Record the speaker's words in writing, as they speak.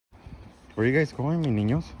Where are you guys going, mi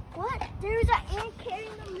niños? What? There's an ant carrying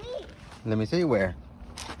the meat. Let me see where.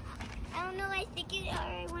 I don't know. I think it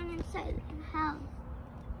already went inside the house.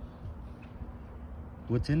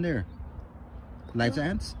 What's in there? Nice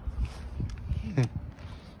ants?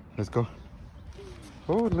 Let's go.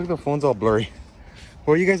 Oh, look, the phone's all blurry.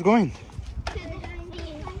 Where are you guys going? To the sea.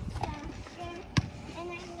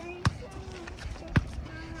 And I learned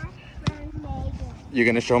from my friend Megan. You're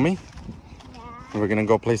gonna show me? Yeah. We're gonna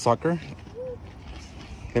go play soccer.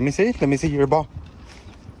 Let me see. Let me see your ball.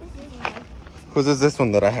 This is mine. Whose is this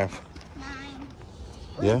one that I have? Mine.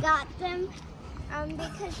 Yeah? We got them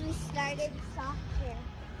because we started soccer.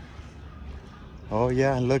 Oh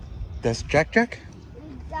yeah, look, that's Jack Jack.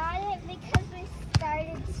 We got it because we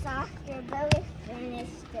started soccer, but we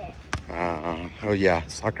finished it. Oh yeah,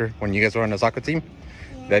 soccer. When you guys were on the soccer team,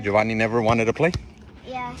 Yeah. that Giovanni never wanted to play.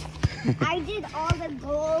 Yeah. I did all the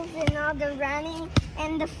goals and all the running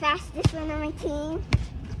and the fastest one on my team.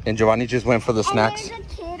 And Giovanni just went for the snacks. And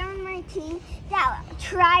there's a kid on my team that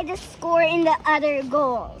tried to score in the other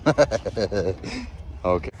goal.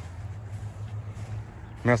 Okay.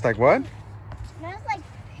 Smells like what? Smells like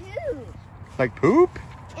poo. Like poop?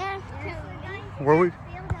 Yeah, we're going to Where we? that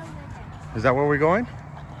field over there. Is that where we're going?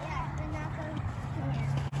 Yeah, we're not going to.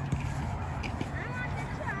 I want the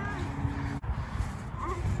tron.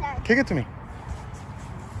 Sorry. Kick it to me.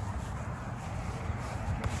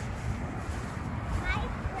 My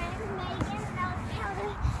friend Megan knows how to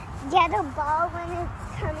get a ball when it's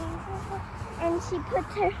coming to her, and she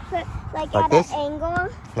puts her foot like at this? an angle.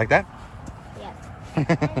 Like that? Yes. And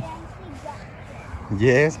then she gets it.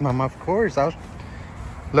 Yes, Mama, of course.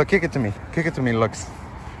 Look, kick it to me. Kick it to me, looks.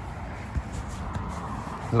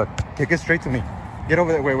 Look, kick it straight to me. Get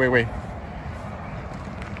over there. Wait.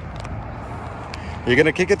 You're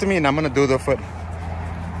gonna kick it to me and I'm gonna do the foot.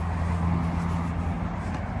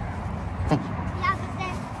 Yeah, but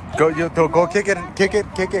then Go kick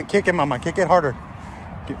it, Mama. Kick it harder.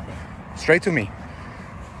 Straight to me.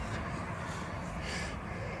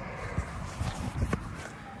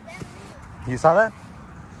 You saw that?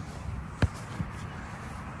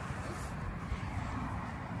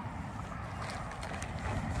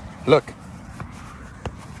 Look.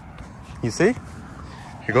 You see?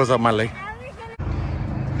 Here goes up my leg. now we're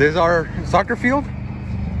gonna. This is our soccer field.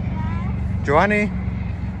 Giovanni,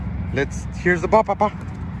 here's the ball, Papa.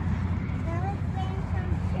 Now let's play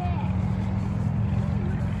some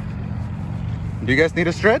tricks. Do you guys need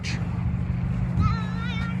a stretch? No, I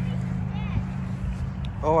understand.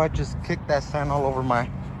 Oh, I just kicked that sand all over my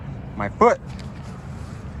foot.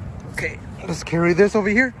 Okay, let's carry this over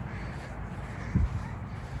here.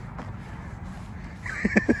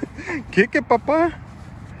 Kick it, Papa.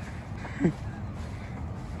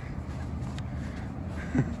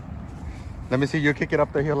 Let me see you kick it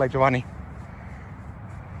up the hill like Giovanni.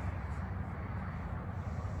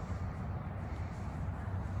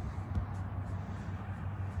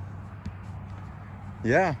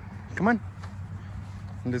 Yeah, come on.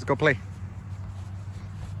 Let's go play.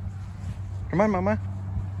 Come on, Mama.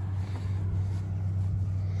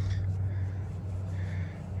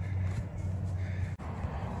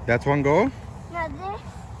 That's one goal? Now this,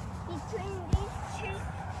 between these trees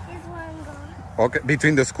is one goal. Okay,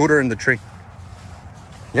 between the scooter and the tree.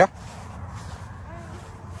 Yeah?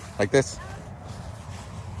 Like this.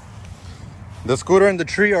 The scooter and the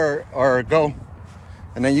tree are a go.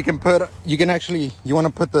 And then you can you want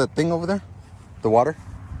to put the thing over there? The water?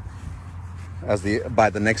 By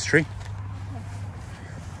the next tree.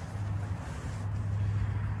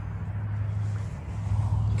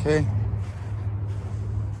 Okay.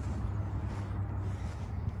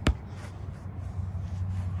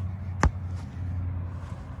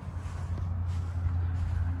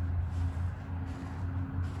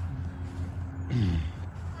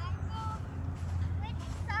 Which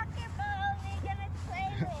soccer ball are we gonna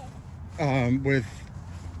play with?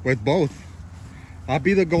 With both. I'll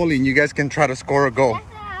be the goalie and you guys can try to score a goal. That's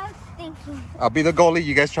what I was thinking. I'll be the goalie,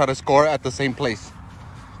 you guys try to score at the same place.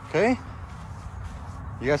 Okay?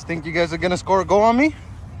 You guys think you guys are gonna score a goal on me?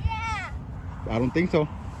 Yeah. I don't think so.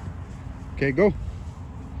 Okay, go.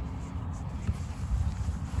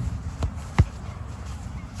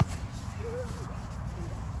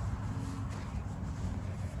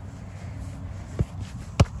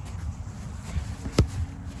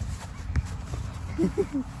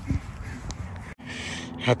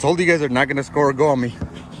 I told you guys are not gonna score a goal on me.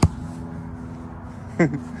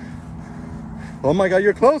 Oh my God,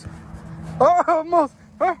 you're close. Oh, almost.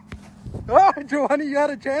 Oh, Giovanni, you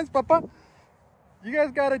had a chance, Papa. You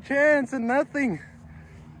guys got a chance and nothing.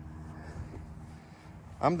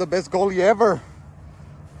 I'm the best goalie ever.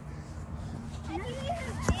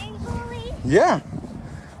 Yeah.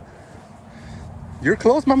 You're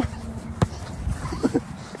close, mama.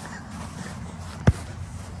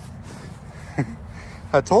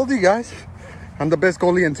 I told you guys, I'm the best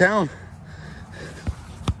goalie in town.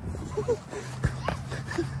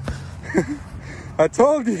 I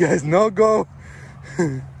told you guys, no go.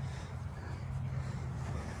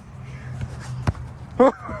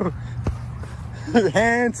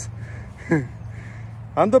 Hands.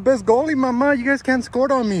 I'm the best goalie, mama. You guys can't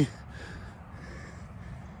score on me.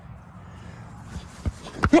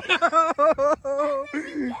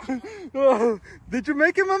 Oh, did you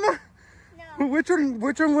make it, mama? No. Which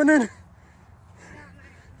one went in?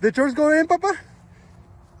 Did yours go in, papa?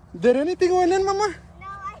 Did anything went in, mama? No,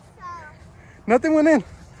 I saw. Nothing went in.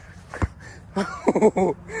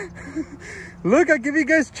 Look, I give you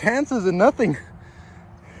guys chances and nothing.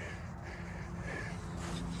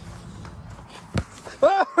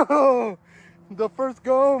 Oh, the first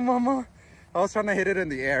goal, mama. I was trying to hit it in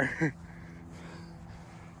the air.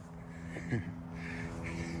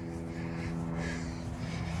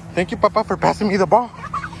 Thank you, papa, for passing me the ball.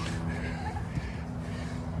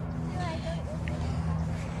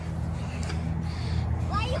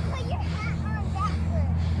 Why you put your hat on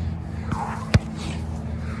backwards?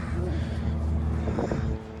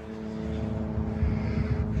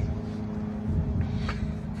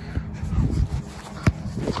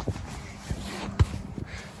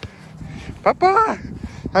 Papa,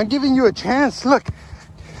 I'm giving you a chance. Look.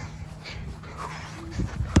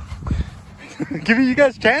 Giving you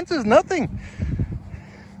guys chances, nothing.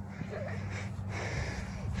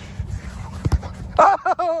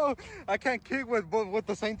 Oh, I can't kick with both at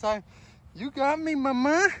the same time. You got me,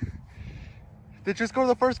 mama. Did you score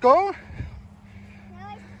the first goal? No,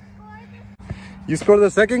 I scored it. You scored the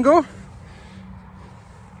second goal?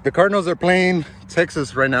 The Cardinals are playing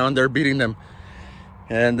Texas right now and they're beating them.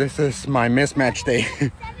 And this is my mismatch day.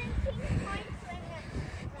 17 points right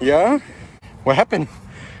now. Yeah? What happened?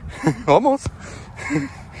 Almost.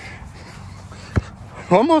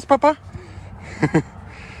 Almost, papa.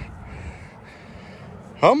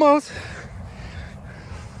 Almost.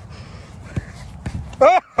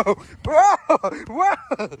 Oh! Whoa! Whoa!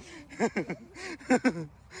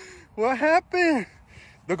 What happened?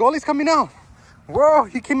 The goalie's coming out. Whoa,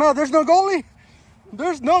 he came out. There's no goalie.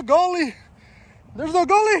 There's no goalie. There's no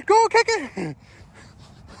goalie. Go kick it.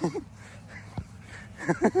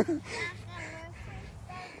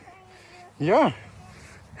 Yeah.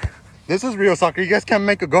 This is real soccer. You guys can't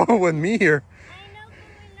make a goal with me here. I know, but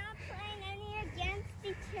we're not playing any against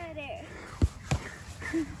each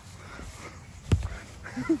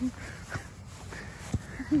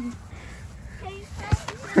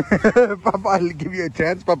other. Papa, I'll give you a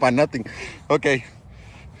chance, Papa. Nothing. Okay.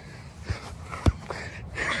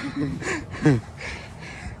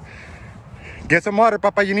 Get some water,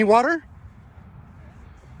 Papa. You need water?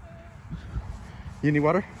 You need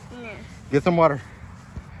water? No. Get some water.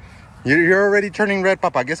 You're already turning red,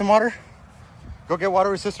 Papa. Get some water. Go get water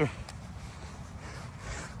with sister.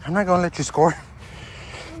 I'm not gonna let you score.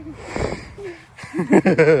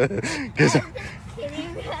 Get some,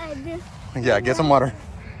 yeah, get some water.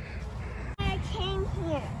 I came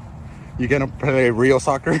here. You gonna play real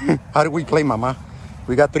soccer? How do we play, Mama?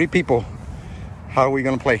 We got 3 people. How are we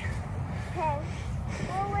gonna play? Okay.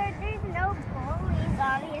 Well, where there's no goalies,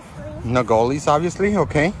 obviously. No goalies, obviously.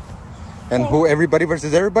 Okay. And who? Everybody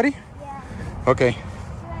versus everybody? Yeah. Okay.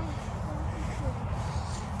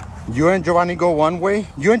 You and Giovanni go one way.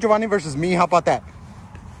 You and Giovanni versus me. How about that?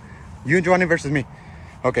 You and Giovanni versus me.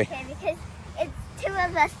 Okay. Okay, because it's 2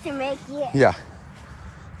 of us to make it. Yeah.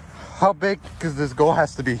 How big? Because this goal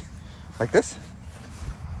has to be like this.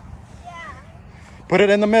 Yeah. Put it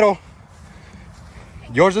in the middle.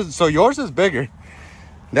 Yours is bigger.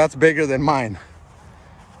 That's bigger than mine.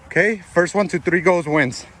 Okay. First 1 to 3 goals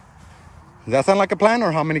wins. Does that sound like a plan,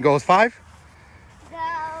 or how many goals? 5? So,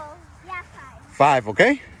 yeah, 5. 5.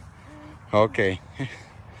 Okay. Okay.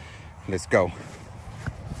 Let's go.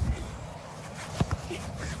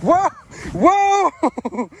 Whoa!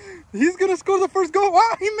 Whoa! He's gonna score the first goal.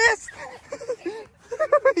 Wow, he missed!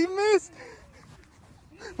 He missed!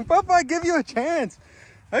 Papa, I give you a chance.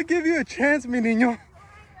 I give you a chance, mi niño.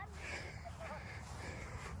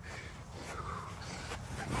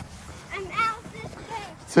 I'm out this way.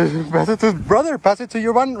 So, pass it to brother. Pass it to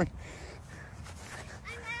Giovanni. I'm out.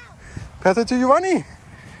 Pass it to Giovanni.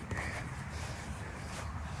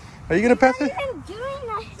 Are you gonna pass it? I'm doing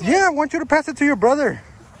that. Yeah, I want you to pass it to your brother.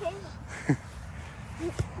 Okay.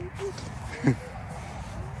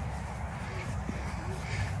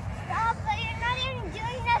 Stop, but you're not even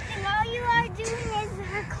doing nothing. All you are doing is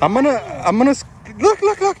recording. I'm gonna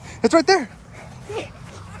look. It's right there.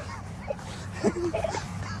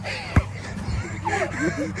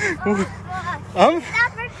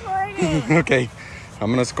 Stop recording. Okay,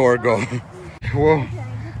 I'm gonna score a goal. Whoa.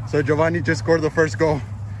 So Giovanni just scored the first goal.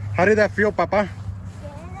 How did that feel, Papa? A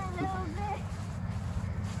little bit.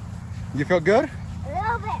 You feel good? A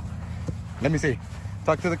little bit. Let me see.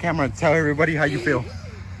 Talk to the camera and tell everybody how you feel.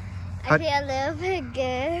 I feel a little bit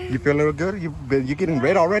good. You feel a little good? You're getting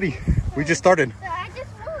red already. We just started. So I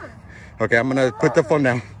just won. Okay, I'm gonna put the phone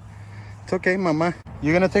down. It's okay, Mama.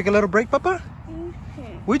 You gonna take a little break, Papa?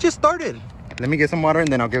 We just started. Let me get some water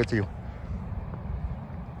and then I'll give it to you.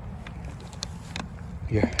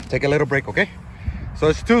 Yeah, take a little break, okay? So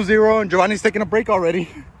it's 2-0 and Giovanni's taking a break already.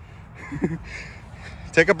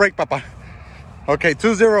 Take a break, Papa. Okay,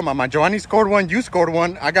 2-0, Mama. Giovanni scored one, you scored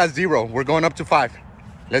one, I got 0. We're going up to 5.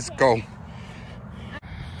 Let's go.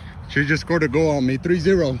 She just scored a goal on me,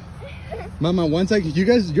 3-0. Mama, once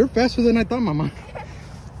you're faster than I thought, Mama.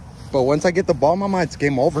 But once I get the ball, Mama, it's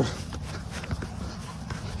game over.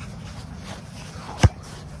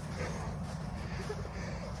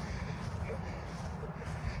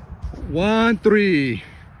 One, 3.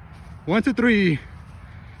 1 to 3.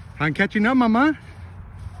 I'm catching up, Mama.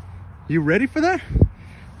 You ready for that?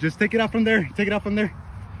 Just take it out from there. Take it out from there.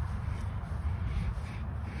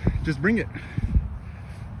 Just bring it.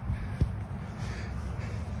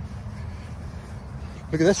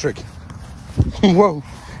 Look at this trick. Whoa.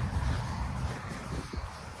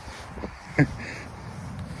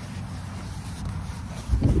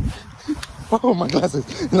 Oh, my glasses.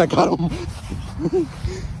 And I got them.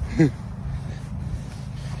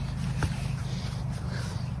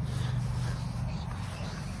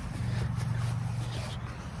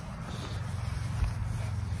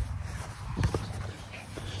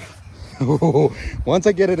 Oh, once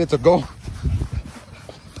I get it, it's a goal.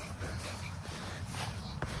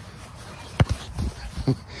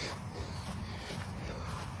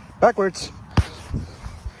 Backwards.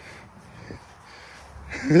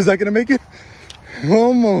 Is that gonna make it?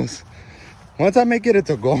 Almost. Once I make it,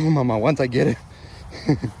 it's a goal, Mama. Once I get it.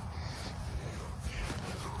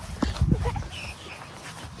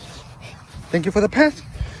 Thank you for the pass.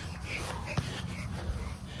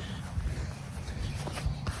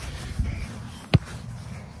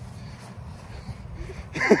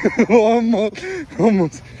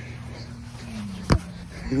 Almost.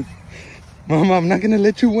 Mama, I'm not gonna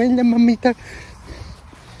let you win, mamita.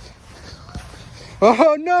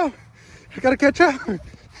 Oh no! I gotta catch up.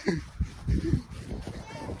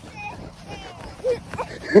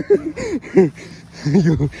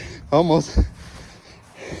 You almost.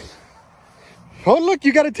 Oh look,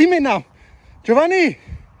 you got a teammate now. Giovanni,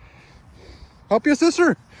 help your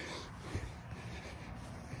sister.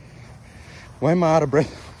 Why am I out of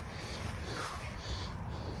breath?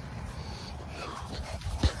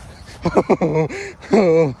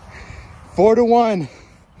 4-1.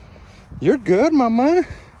 You're good, Mama.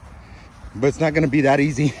 But it's not gonna be that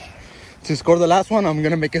easy. To score the last one, I'm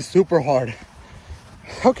gonna make it super hard.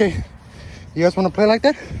 Okay, you guys wanna play like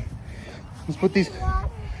that? Let's put these,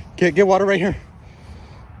 get water right here.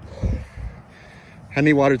 I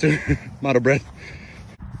need water too, I'm out of breath.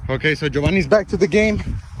 Okay, so Giovanni's back to the game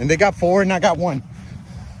and they got 4 and I got 1.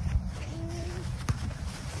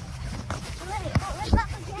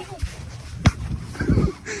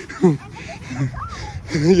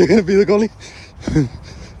 You're gonna be the goalie?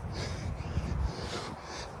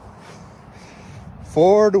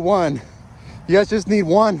 4-1. You guys just need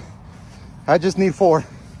 1. I just need 4.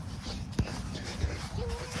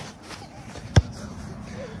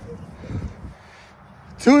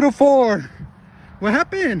 Two to 4. What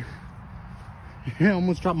happened? I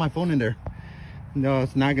almost dropped my phone in there. No,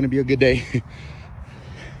 it's not gonna be a good day.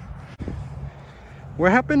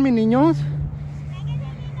 What happened, mi niños?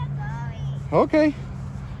 Okay.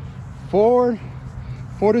 4-2.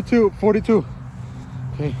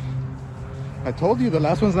 Okay. I told you the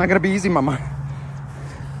last one's not gonna be easy, Mama.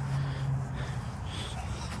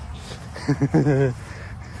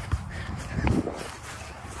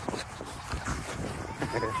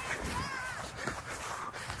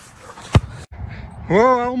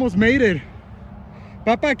 Whoa, I almost made it.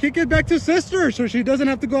 Papa, kick it back to sister so she doesn't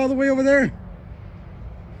have to go all the way over there.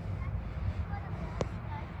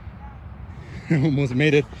 Almost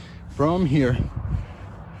made it from here,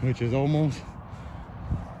 which is almost.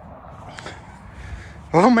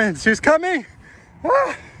 Oh man, she's coming.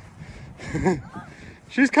 Ah.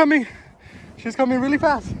 She's coming really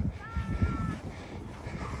fast.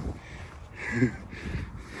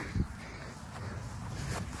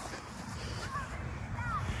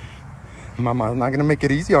 Mama, I'm not gonna make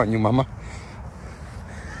it easy on you, Mama.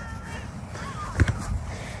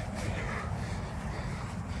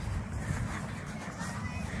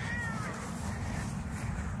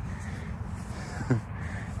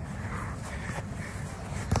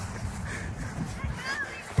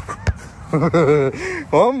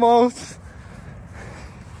 Almost.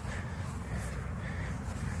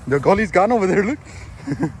 The goalie's gone over there, look.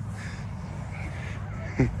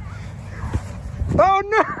 Oh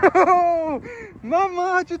no! Mama,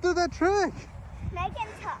 how'd you do that trick? Megan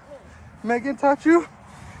taught me. Megan taught you?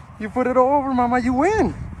 You put it all over, Mama. You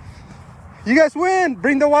win. You guys win.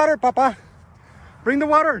 Bring the water, Papa. Bring the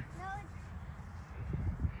water. No,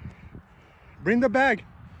 Bring the bag.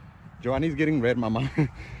 Joanny's getting red, Mama.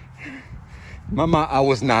 Mama, I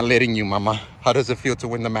was not letting you, Mama. How does it feel to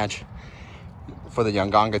win the match for the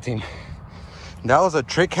Yanganga team? That was a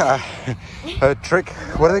trick. A trick.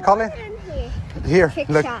 What do they call it? Here, trick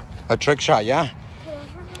look. shot. A trick shot, yeah.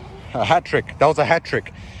 A hat trick. That was a hat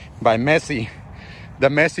trick by Messi. The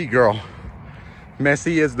Messi girl.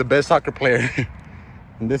 Messi is the best soccer player.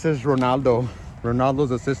 And this is Ronaldo.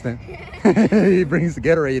 Ronaldo's assistant. He brings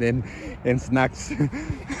Gatorade and snacks.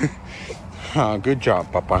 Oh, good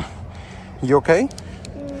job, Papa. You okay?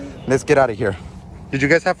 Let's get out of here. Did you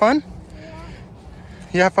guys have fun? Yeah.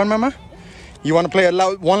 You have fun, Mama? You want to play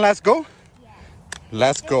one last go? Yeah.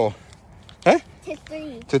 Let's go. Huh? To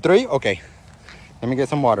 3. To 3? Okay. Let me get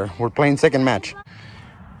some water. We're playing second match.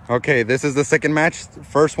 Okay, this is the second match.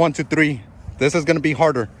 First 1 to 3. This is going to be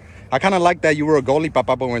harder. I kind of like that you were a goalie,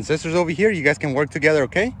 Papa, but when sister's over here, you guys can work together,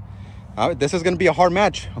 okay? This is going to be a hard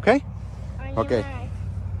match, okay? Okay.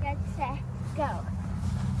 Get set, go.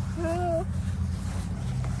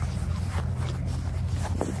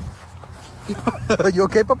 You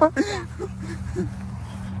okay, Papa?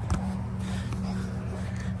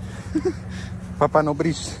 Papa,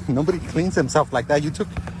 nobody cleans himself like that. You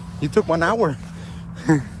took 1 hour.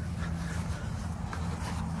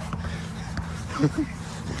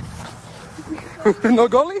 No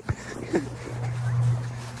goalie?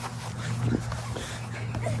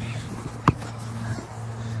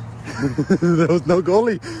 There was no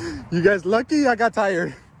goalie. You guys lucky I got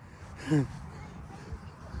tired.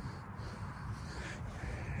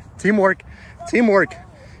 Teamwork. Teamwork.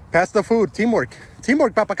 Pass the food. Teamwork.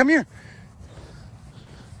 Teamwork, Papa. Come here.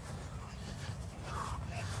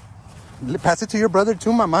 Pass it to your brother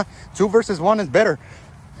too, Mama. 2 versus 1 is better.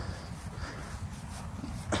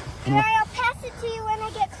 And I'll pass it to you when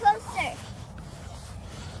I get closer.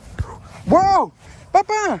 Whoa!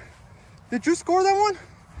 Papa! Did you score that one?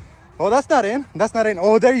 Oh, that's not in. That's not in.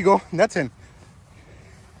 Oh, there you go. That's in.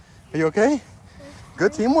 Are you okay?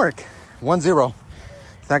 Good teamwork. 1-0.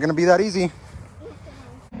 It's not going to be that easy.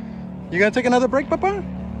 You going to take another break, Papa?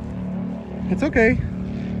 It's okay.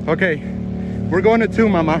 Okay. We're going to 2,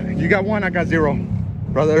 Mama. You got 1, I got 0.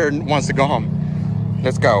 Brother wants to go home.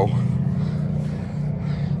 Let's go.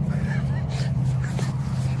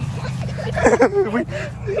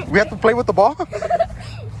 we have to play with the ball?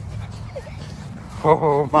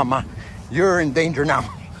 Oh, Mama, you're in danger now.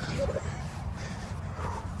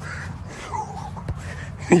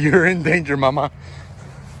 You're in danger, Mama.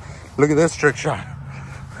 Look at this trick shot.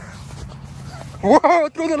 Whoa,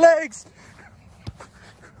 through the legs.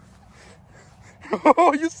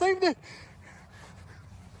 Oh, you saved it.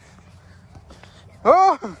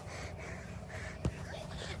 Oh.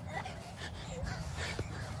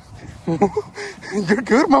 You're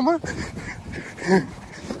good, Mama.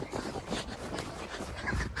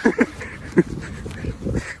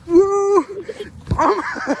 Woo!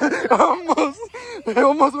 Almost. It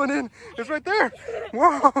almost went in. It's right there.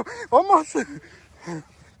 Whoa! Almost.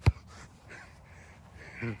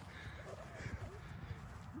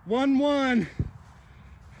 1-1.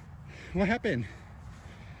 What happened?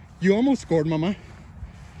 You almost scored, Mama.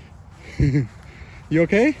 You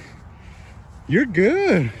okay? You're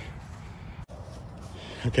good.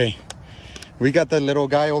 Okay. We got the little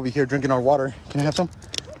guy over here drinking our water. Can I have some?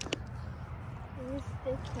 Is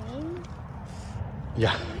this the thing?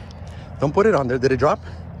 Yeah. Don't put it on there. Did it drop?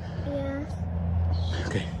 Yeah.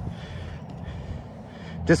 Okay.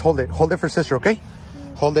 Just hold it. Hold it for sister, okay?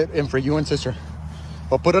 Hold it in for you and sister.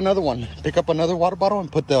 Or put another one. Pick up another water bottle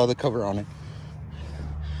and put the other cover on it.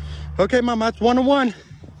 Okay, Mama. It's 1-1.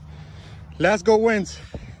 Last go wins.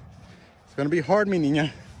 It's going to be hard, mi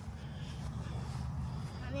niña.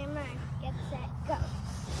 Get set, go.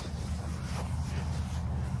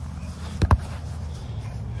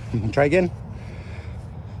 Try again.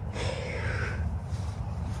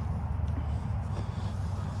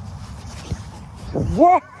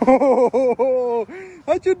 Whoa!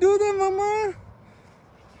 How'd you do that, Mama?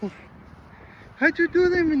 How'd you do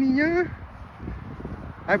that, mi niña?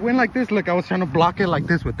 I went like this. Look, I was trying to block it like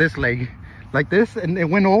this with this leg. Like this, and it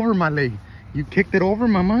went over my leg. You kicked it over,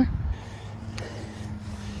 Mama.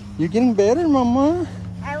 You're getting better, Mama.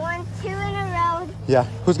 I won 2 in a row. Yeah.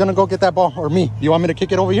 Who's going to go get that ball? Or me? Do you want me to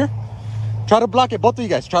kick it over here? Try to block it, both of you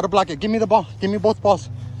guys. Try to block it. Give me the ball. Give me both balls.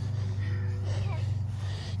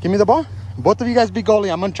 Give me the ball. Both of you guys be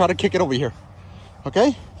goalie. I'm gonna try to kick it over here.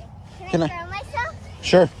 Okay? Can I throw myself?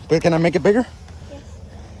 Sure, but can I make it bigger? Yes.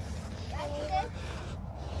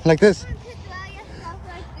 Like this?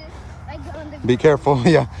 Be careful,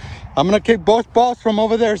 yeah. I'm gonna kick both balls from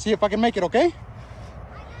over there, see if I can make it, okay?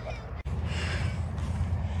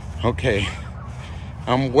 Okay,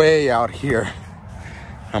 I'm way out here.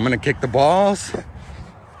 I'm gonna kick the balls.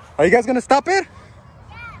 Are you guys gonna stop it?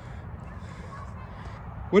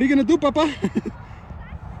 What are you gonna do, Papa?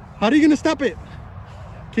 How are you gonna stop it?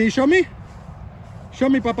 Can you show me? Show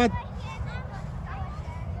me, Papa.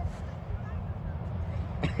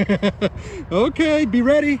 Okay, be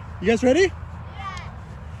ready. You guys ready?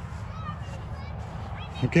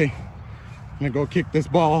 Okay, I'm gonna go kick this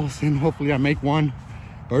balls and hopefully I make one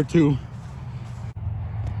or two.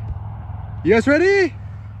 You guys ready?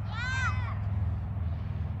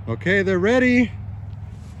 Okay, they're ready.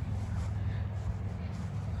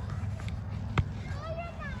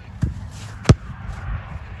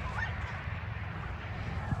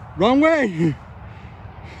 Wrong way.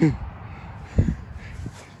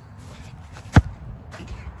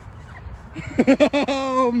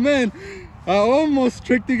 Oh man, I almost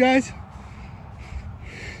tricked you guys.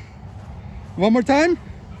 One more time.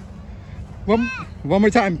 One more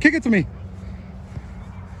time. Kick it to me.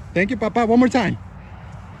 Thank you, Papa. One more time.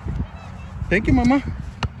 Thank you, Mama.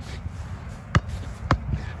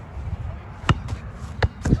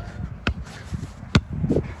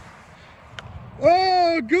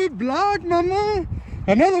 Oh, good block, Mama.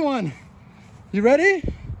 Another one. You ready?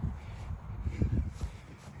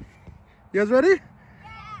 You guys ready?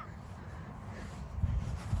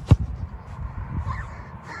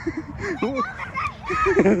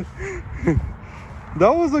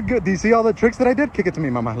 That was a good. Do you see all the tricks that I did? Kick it to me,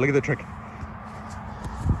 Mama. Look at the trick.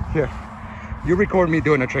 Here, you record me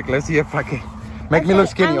doing a trick. Let's see if I can make me look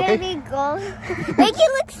skinny. Okay? Make you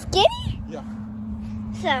look skinny? Yeah.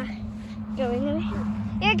 So,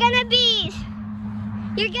 you're gonna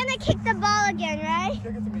kick the ball again, right?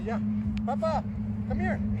 Kick it to me, yeah. Papa, come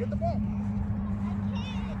here. Get the ball.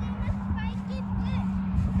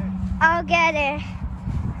 I'll get it.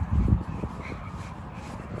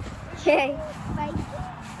 Okay.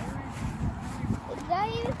 Is that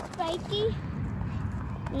you, Spiky?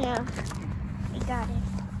 No. I got it.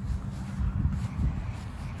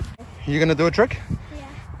 You gonna do a trick? Yeah.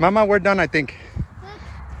 Mama, we're done, I think.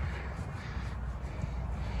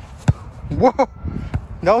 Whoa!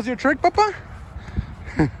 That was your trick, Papa?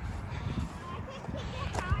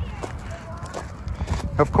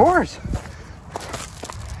 Of course.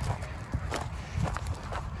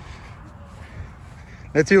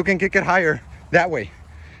 Let's see who can kick it higher. That way.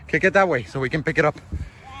 Kick it that way so we can pick it up.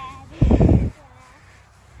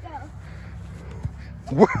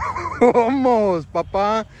 Whoa, almost,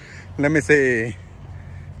 Papa. Let me see.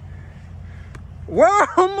 Whoa,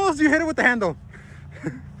 almost. You hit it with the handle.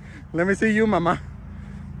 Let me see you, Mama.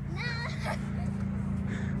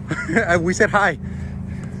 No. We said hi.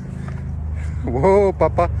 Whoa,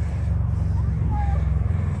 Papa.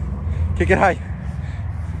 Kick it high.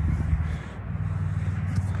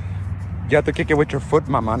 You have to kick it with your foot,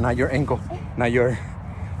 Mama, not your ankle. Not your...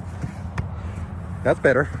 That's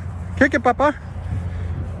better. Kick it, Papa.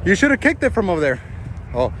 You should have kicked it from over there.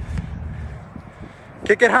 Oh.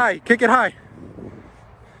 Kick it high. Kick it high.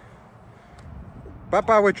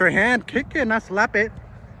 Papa, with your hand, kick it, not slap it.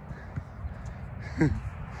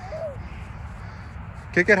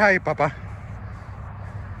 Kick it high, Papa.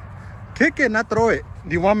 Kick it, not throw it.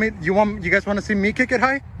 Do you want me? You guys want to see me kick it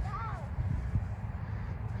high?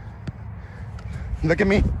 Look at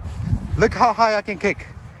me. Look how high I can kick.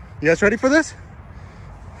 You guys ready for this?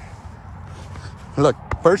 Look,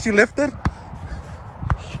 first you lift it.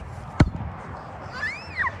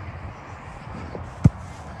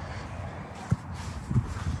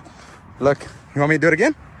 Look, you want me to do it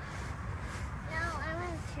again? No, I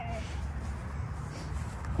want to try.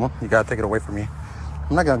 Well, you gotta take it away from me.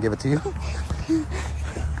 I'm not gonna give it to you.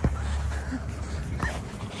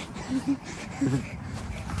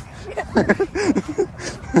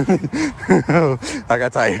 I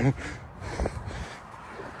got tired.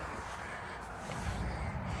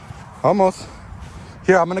 Almost.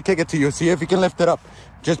 Here, I'm gonna kick it to you. See if you can lift it up.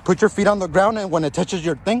 Just put your feet on the ground and when it touches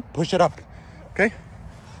your thing, push it up. Okay?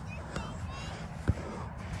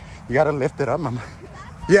 You gotta lift it up, Mama.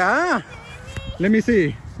 Yeah. Let me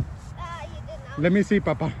see. Let me see,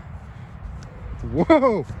 Papa.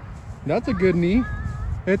 Whoa. That's a good knee.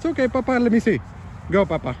 It's okay, Papa. Let me see. Go,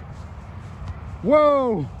 Papa.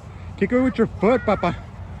 Whoa. Kick it with your foot, Papa.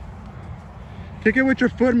 Kick it with your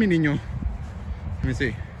foot, mi niño. Let me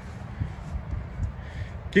see.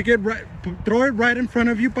 Kick it right, throw it right in front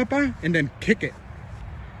of you, papa, and then kick it.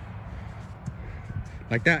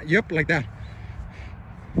 Like that, yep, like that.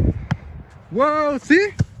 Whoa,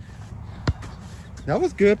 see? That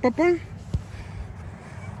was good, papa.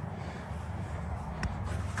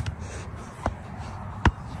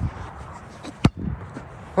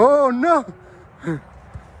 Oh no!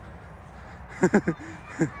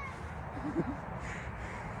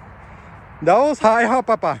 That was high, huh,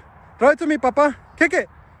 papa? Throw it to me, papa. Kick it.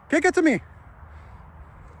 Kick it to me.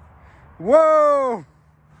 Whoa!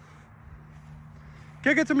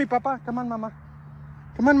 Kick it to me, papa. Come on, mama.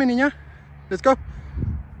 Come on, mi niña. Let's go.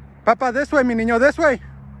 Papa, this way, mi niño. This way.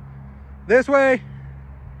 This way.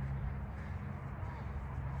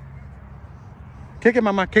 Kick it,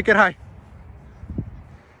 mama. Kick it high.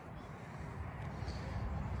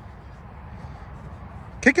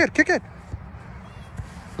 Kick it. Kick it.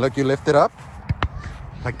 Look, you lift it up.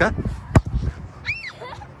 Like that.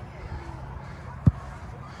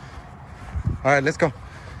 All right, let's go.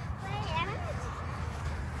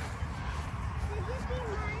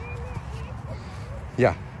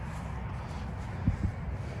 Yeah.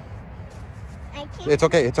 It's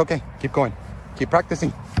okay. It's okay. Keep going. Keep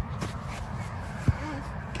practicing.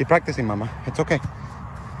 Keep practicing, mama. It's okay.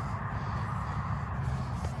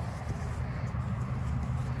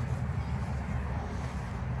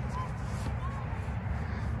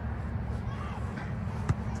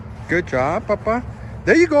 Good job, papa.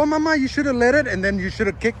 There you go, mama. You should have let it and then you should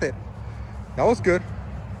have kicked it. That was good.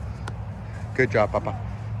 Good job, papa.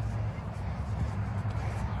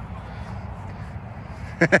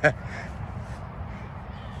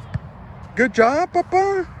 Good job,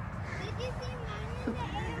 papa. Did you see mine in the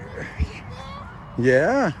air?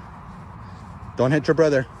 Yeah. Don't hit your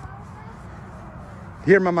brother.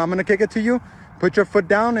 Here, mama, I'm gonna kick it to you. Put your foot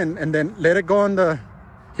down and then let it go on the...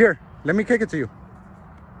 Here, let me kick it to you.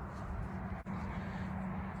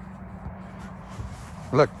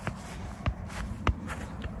 Look.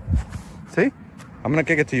 See? I'm gonna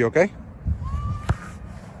kick it to you, okay?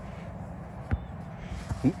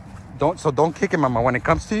 Don't kick it, mama. When it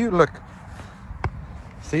comes to you, look.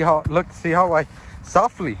 See how I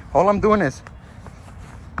softly. All I'm doing is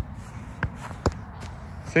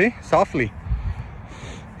see? Softly.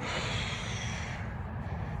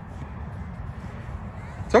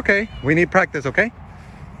 It's okay. We need practice, okay?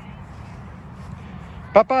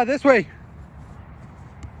 Papa, this way.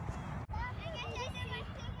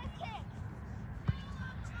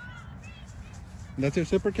 That's your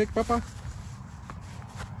super kick, papa?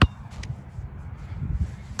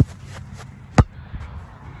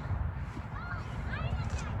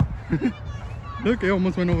 Look, it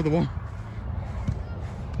almost went over the wall.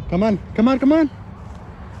 Come on, come on, come on.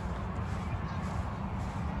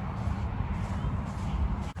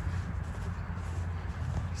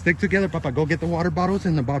 Stick together, papa. Go get the water bottles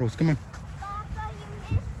and the bottles. Come on. Papa,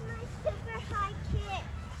 you missed my super high kick.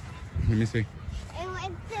 Let me see. It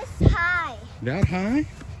went this high. That high?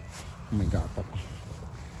 Oh my God, papa.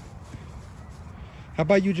 How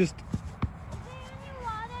about you just... Is there any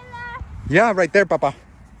water left? Yeah, right there, papa.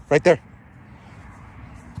 Right there.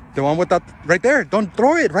 The one without... Right there. Don't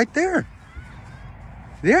throw it. Right there.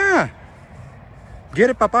 Yeah. Get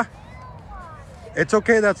it, papa. It's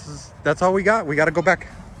okay. That's all we got. We got to go back.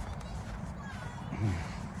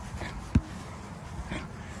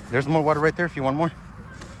 There's more water right there if you want more.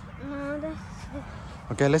 No, that's...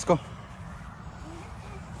 Okay, let's go.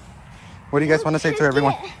 What do you guys want to say to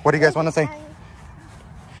everyone? What do you guys want to say?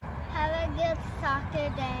 Have a good soccer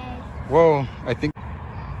day. Whoa, I think...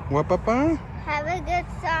 What, papa? Have a good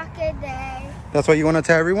soccer day. That's what you want to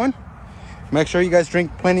tell everyone? Make sure you guys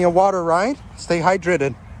drink plenty of water, right? Stay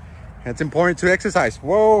hydrated. It's important to exercise.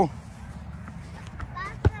 Whoa.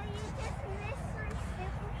 Papa, you just missed my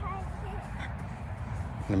super high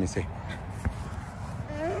kick. Let me see.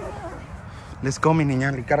 Let's go, mi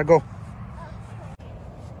niña. We gotta go.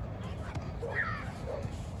 Did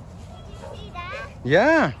you see that?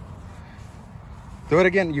 Yeah. Do it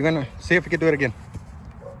again. You're gonna see if you can do it again.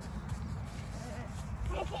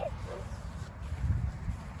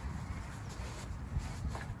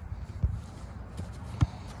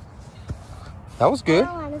 That was good.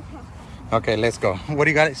 Okay, let's go. What do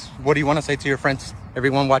you guys? What do you want to say to your friends?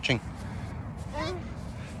 Everyone watching.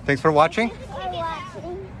 Thanks for watching. For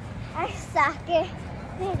watching our soccer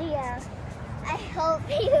video. I hope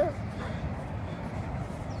you.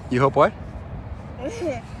 You hope what? I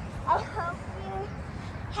hope you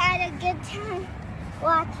had a good time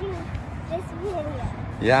watching this video.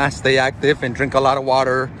 Yeah, stay active and drink a lot of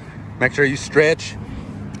water. Make sure you stretch.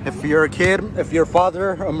 If you're a kid, if you're a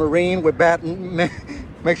father, a Marine with bat,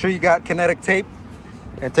 make sure you got kinetic tape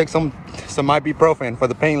and take some ibuprofen for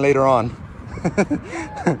the pain later on.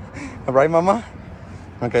 All right, Mama?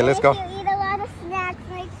 Okay, let's go. If you eat a lot of snacks,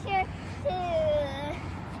 make sure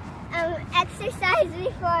to exercise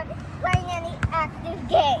before playing any active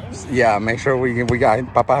games. Yeah, make sure we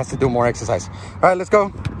got, Papa has to do more exercise. All right, let's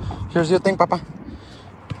go. Here's your thing, Papa.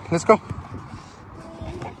 Let's go.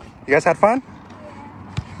 You guys had fun?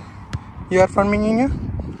 You had fun, mi niña?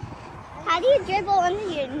 How do you dribble under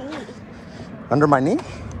your knee? Under my knee?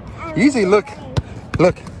 Easy, look.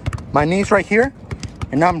 Look, my knee's right here,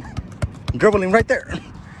 and I'm dribbling right there.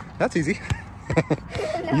 That's easy.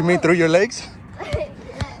 No. You mean through your legs?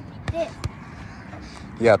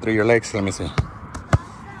 Yeah, through your legs. Let me see.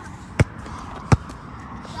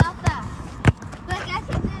 Papa, look, I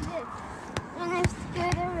can do this. When I'm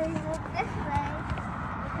scootering it this way.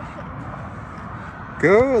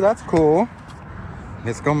 Good, that's cool.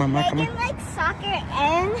 Let's go, Mama. Come on. Megan likes soccer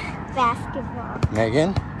and basketball.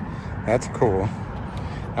 Megan, that's cool.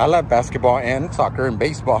 I love basketball and soccer and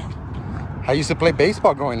baseball. I used to play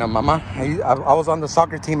baseball growing up, Mama. I was on the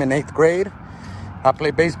soccer team in 8th grade. I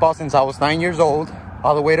played baseball since I was 9 years old,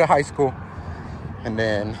 all the way to high school. And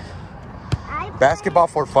then basketball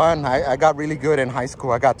for fun. I got really good in high school.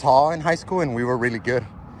 I got tall in high school, and we were really good.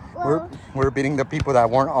 We were beating the people that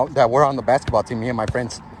were on the basketball team, me and my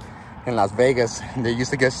friends in Las Vegas. And they used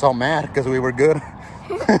to get so mad because we were good.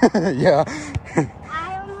 Yeah.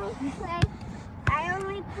 I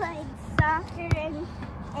only played soccer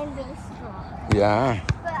and baseball. Yeah.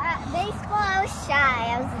 But baseball, I was shy.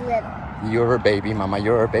 I was little. You're a baby, Mama.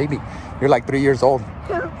 You're a baby. You're like 3 years old.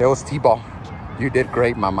 It was T-ball. You did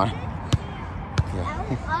great, Mama. Yeah. I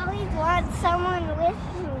would always want someone with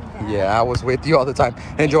me, though. Yeah, I was with you all the time.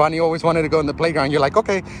 And Giovanni always wanted to go in the playground. You're like,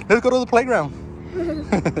 okay, let's go to the playground.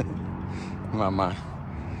 Mama.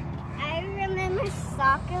 I remember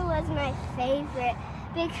soccer was my favorite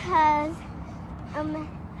because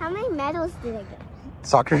how many medals did I get?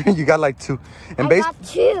 Soccer, you got like 2. And I got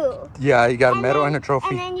 2. Yeah, you got a medal and a trophy.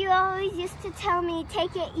 And then you always used to tell me,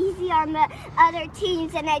 take it easy on the other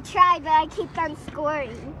teams, and I tried, but I kept on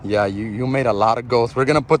scoring. Yeah, you made a lot of goals. We're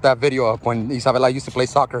gonna put that video up when Isabela used to play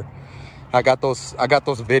soccer. I got those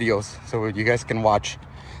videos so you guys can watch.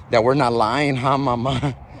 That we're not lying, huh,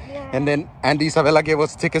 Mama? Yeah. And then Isabela gave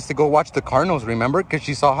us tickets to go watch the Cardinals, remember? Because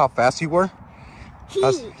she saw how fast you were.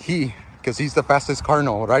 Because he's the fastest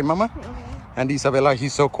Cardinal, right, Mama? Mm-hmm. And Isabela,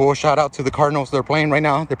 he's so cool. Shout out to the Cardinals. They're playing right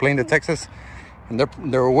now. They're playing the Texas, and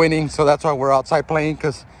they're winning. So that's why we're outside playing,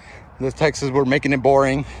 because the Texas were making it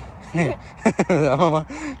boring.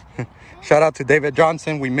 Shout out to David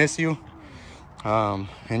Johnson. We miss you.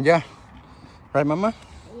 And yeah, right, Mama?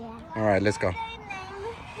 Yeah. All right, let's go.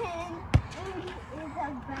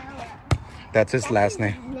 That's his last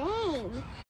name.